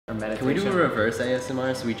Can we do a reverse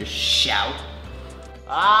ASMR so we just shout?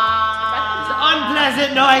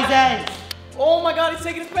 Unpleasant noises! Oh my god, he's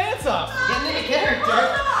taking his pants off! Getting into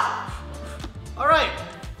character. Alright,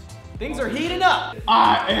 things are heating up.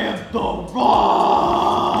 I am the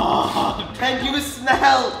Rock! Can you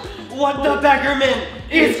smell What the Beckerman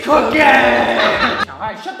is cooking!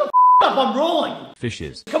 Alright, shut the up, I'm rolling.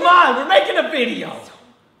 Fishes. Come on, we're making a video.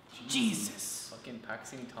 Jesus. Fucking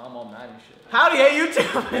Paxing Tom all mad and shit. Howdy, hey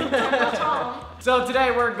YouTube. So today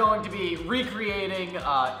we're going to be recreating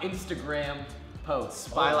Instagram posts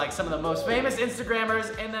by like some of the most famous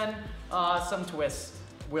Instagrammers, and then some twists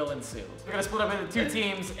will ensue. We're gonna split up into two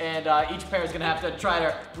teams, and each pair is gonna have to try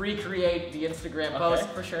to recreate the Instagram post.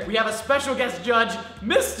 For sure. We have a special guest judge,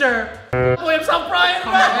 Mr. himself, Brian.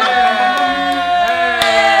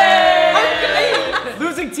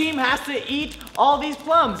 Losing team has to eat all these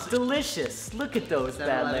plums. Delicious. Look at those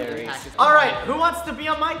bad Larrys. All right, who wants to be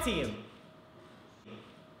on my team?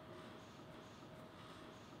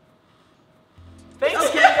 Thanks,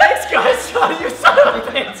 thanks guys. You son of a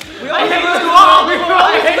bitch. We hate you all. We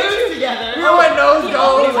lose together. We went nose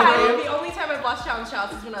goes. The only time I've lost challenge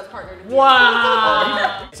shots is when I was partnered with you.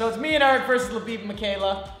 Wow. So it's me and Eric versus Labib and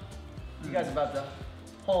Mikaela. You guys are about to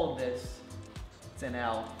hold this. It's an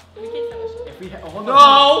L. We can finish it. If we hold No!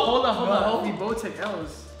 Hold on. If we both take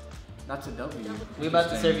L's, that's a W. We're about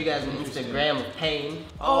to serve you guys an Instagram of pain.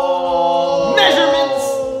 Oh!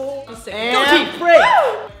 Measurements! And break!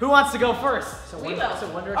 Who wants to go first? We will.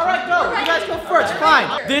 Alright, go! You guys go first,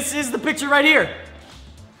 fine. This is the picture right here.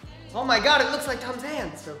 Oh my god, it looks like Tom's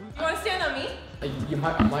hands. You want to stand on me? You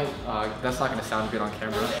might, that's not gonna sound good on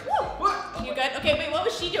camera. You good? Okay, wait, what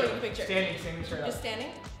was she doing in the picture? Standing straight Just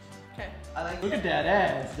standing? Okay. Look at that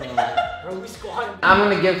ass, though. Bro, we squatting. I'm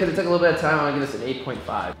gonna give, because it took a little bit of time, I'm gonna give this an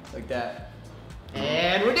 8.5. Like that.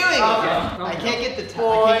 And we're doing it. I can't get the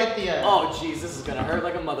Oh jeez, this is gonna hurt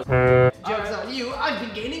like a mother. Joke's on you, I've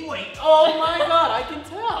been gaining weight. Oh my god, I can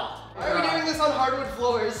tell. Why are we doing this on hardwood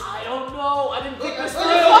floors? I don't know. I didn't think this Look,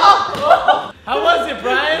 through. How was it,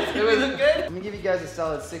 Brian? It was good. I'm gonna give you guys a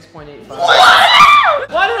solid 6.85.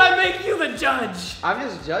 Why did I make you the judge? I'm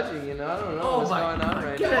just judging, you know, I don't know what's going on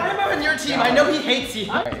right now. Why am I on your team? I know he hates you.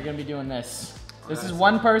 Alright, you're gonna be doing this. This is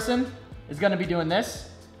one person is gonna be doing this.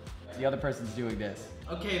 The other person's doing this.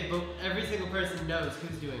 Okay, but every single person knows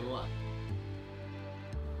who's doing what.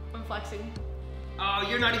 I'm flexing. Oh,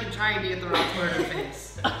 you're not even trying to get the Rock's murder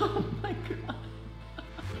face. Oh my god.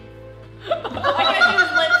 I can't do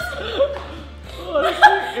his lips.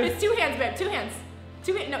 It's two hands, babe. Two hands.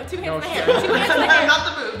 Two hands in the hair. Two hands in the hair. Not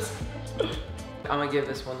the boobs. I'm gonna give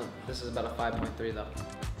this one, this is about a 5.3 though.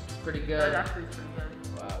 It's pretty good. Wow,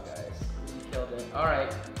 guys. You killed it.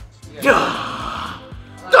 Alright.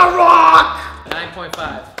 The Rock!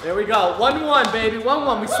 9.5. There we go. 1-1, baby.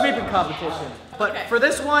 1-1. We sweeping competition. But Okay. for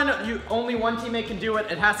this one, only one teammate can do it.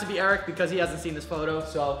 It has to be Eric because he hasn't seen this photo.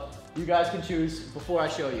 So you guys can choose before I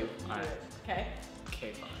show you. Alright. Okay.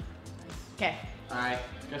 Okay, fine. Okay. Alright.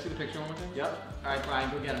 Can I see the picture one more time? Yep. Alright, Brian,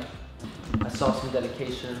 go get him. I saw some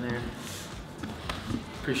dedication in there.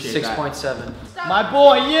 Appreciate that. 6.7. My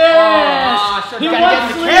boy, yeah! He gotta was get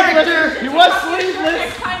the sleeveless. character. He was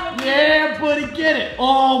sleeveless. Yeah, buddy, get it.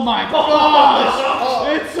 Oh my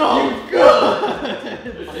gosh. It's so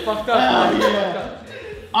good. I fucked up. Hell yeah.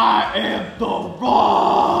 I am the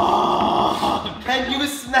Rock. Can you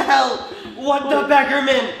smell What the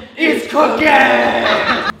Beckerman is cooking!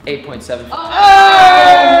 8.7.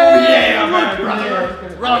 Oh yeah, my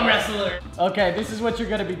brother. Wrong wrestler. Okay, this is what you're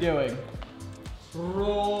gonna be doing.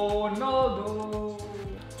 Ronaldo.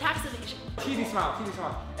 Tax evasion. TV smile.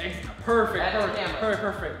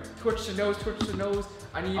 Perfect. Twitch the nose.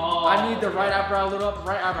 I need the right eyebrow a little up,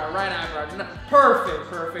 right eyebrow. No,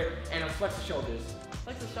 perfect. And flex the shoulders.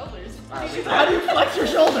 Flex the shoulders. How do you flex your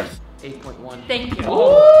shoulders? 8.1. Thank you.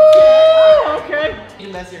 Oh, okay. you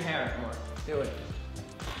mess your hair up more? Do it.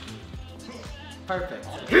 Perfect.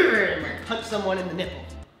 Punch someone in the nipple.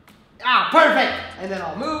 Ah, perfect! And then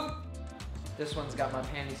I'll move. This one's got my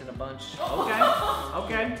panties in a bunch.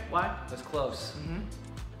 Okay. Why? That's close.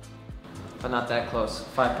 But not that close.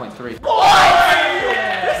 5.3.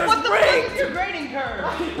 What the fuck is your grading curve?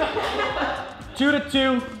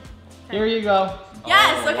 2-2. Here you go.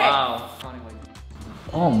 Yes, okay. Wow.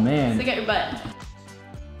 Oh man. Stick at your butt.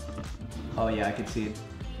 Oh yeah, I can see it.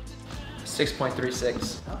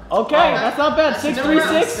 6.36. Okay, that's not bad.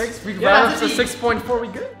 6.36. We Yeah, round up to 6.4. We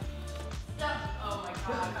good? Oh my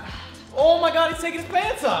god. Oh my god, he's taking his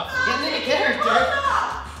pants off. Getting into character.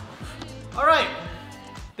 All right,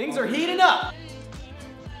 things are heating up.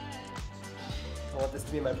 I want this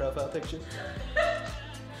to be my profile picture.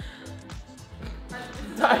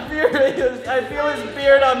 I feel his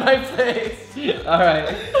beard on my face. All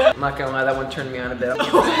right. I'm not gonna lie, that one turned me on a bit.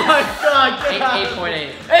 Oh my god,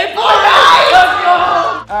 8.8. 8.8! Let's go!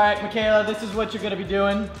 Alright, Mikaela, this is what you're gonna be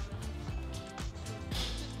doing.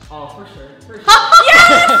 Oh, for sure.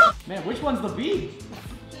 Yes! Man, which one's the B?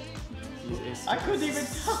 I couldn't even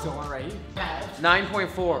tell. The one right here.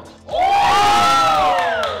 9.4.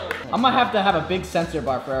 I'm gonna have to have a big sensor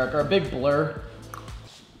bar for Eric, or a big blur.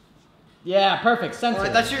 Yeah, perfect, sensor. Oh, I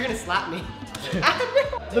thought you were gonna slap me.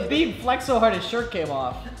 The B flexed so hard his shirt came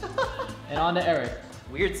off. And on to Eric.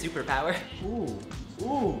 Weird superpower. Ooh,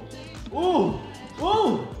 ooh, ooh,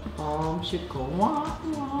 ooh. Should go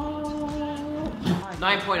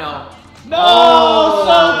 9.0. No,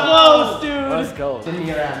 so close, dude. Let's go. Spin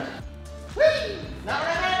me around.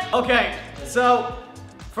 Okay, so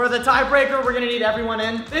for the tiebreaker, we're gonna need everyone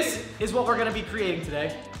in. This is what we're gonna be creating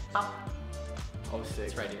today. Oh, 06.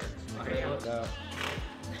 It's right here. Okay, let's go.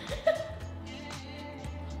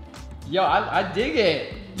 Yo, I dig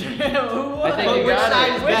it. I think you got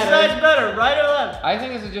it. Which side's better, right or left? I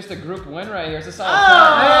think this is just a group win right here. It's a solid Oh,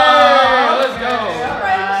 tie. let's go.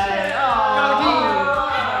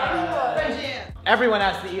 Friendship. Everyone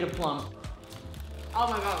has to eat a plum. Oh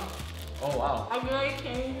my god. Oh wow. I really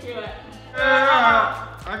can't do it.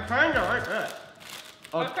 I kinda like that.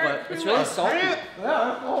 Oh, but It's really salty.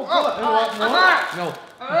 No.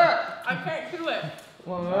 I can't do it.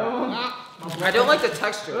 I don't like the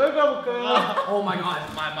texture. Oh my god.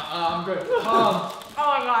 I'm good. Oh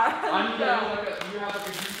my god. You have like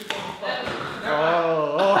a juicy thing.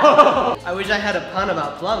 I wish I had a pun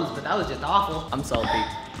about plums, but that was just awful. I'm salty.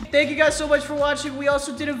 Thank you guys so much for watching. We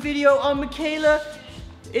also did a video on Mikaela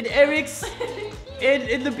and Eric's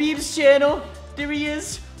and the Beeb's channel. There he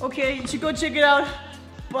is. Okay, you should go check it out.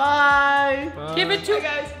 Bye. Give it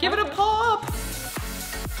a pop.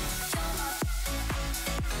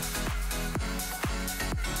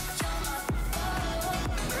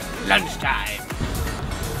 Lunchtime.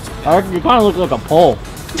 Eric, you kind of look like a pole.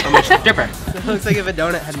 I'm a stripper. It looks like if a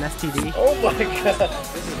donut had an STD. Oh my god.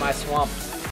 This is my swamp.